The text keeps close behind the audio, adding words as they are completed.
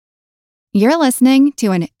You're listening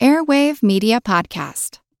to an Airwave Media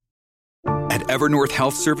Podcast. At Evernorth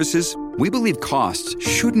Health Services, we believe costs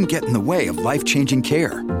shouldn't get in the way of life-changing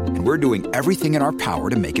care, and we're doing everything in our power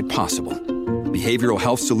to make it possible. Behavioral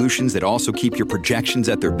health solutions that also keep your projections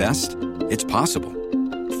at their best? It's possible.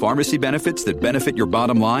 Pharmacy benefits that benefit your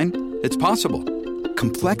bottom line? It's possible.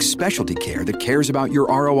 Complex specialty care that cares about your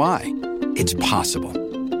ROI? It's possible.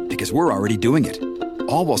 Because we're already doing it.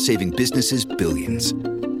 All while saving businesses billions.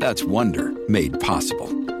 That's Wonder made possible.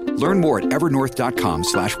 Learn more at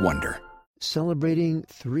evernorth.com/wonder. Celebrating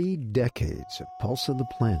 3 decades of Pulse of the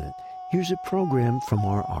Planet, here's a program from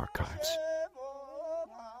our archives.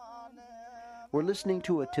 We're listening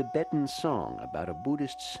to a Tibetan song about a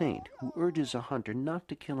Buddhist saint who urges a hunter not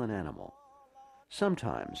to kill an animal.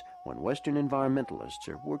 Sometimes, when Western environmentalists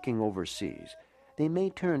are working overseas, they may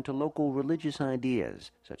turn to local religious ideas,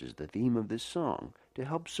 such as the theme of this song, to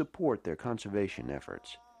help support their conservation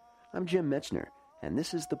efforts. I'm Jim Metzner, and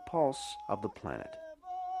this is the Pulse of the Planet.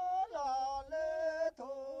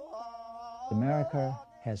 America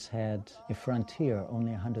has had a frontier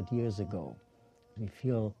only 100 years ago. We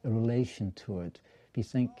feel a relation to it. We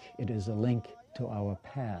think it is a link to our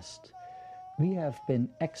past. We have been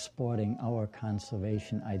exporting our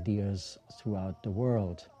conservation ideas throughout the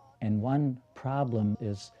world. And one problem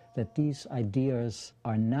is that these ideas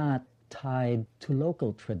are not tied to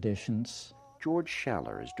local traditions. George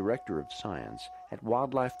Schaller is Director of Science at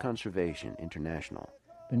Wildlife Conservation International.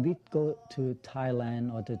 When we go to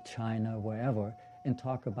Thailand or to China, wherever, and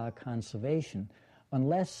talk about conservation,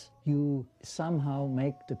 unless you somehow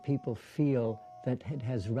make the people feel that it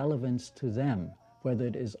has relevance to them, whether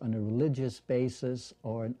it is on a religious basis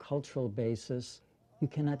or a cultural basis, you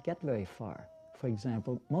cannot get very far. For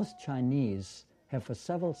example, most Chinese have for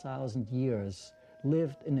several thousand years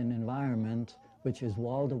lived in an environment which is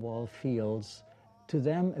wall-to-wall fields. To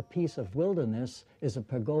them, a piece of wilderness is a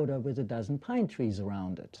pagoda with a dozen pine trees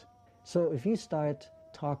around it. So if you start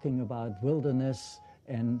talking about wilderness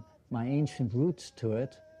and my ancient roots to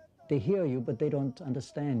it, they hear you, but they don't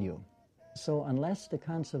understand you. So unless the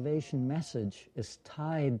conservation message is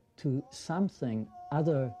tied to something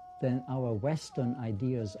other than our Western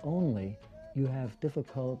ideas only, you have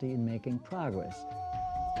difficulty in making progress.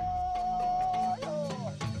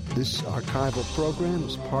 This archival program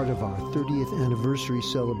is part of our 30th anniversary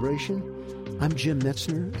celebration. I'm Jim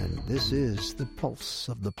Metzner, and this is the Pulse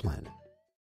of the Planet.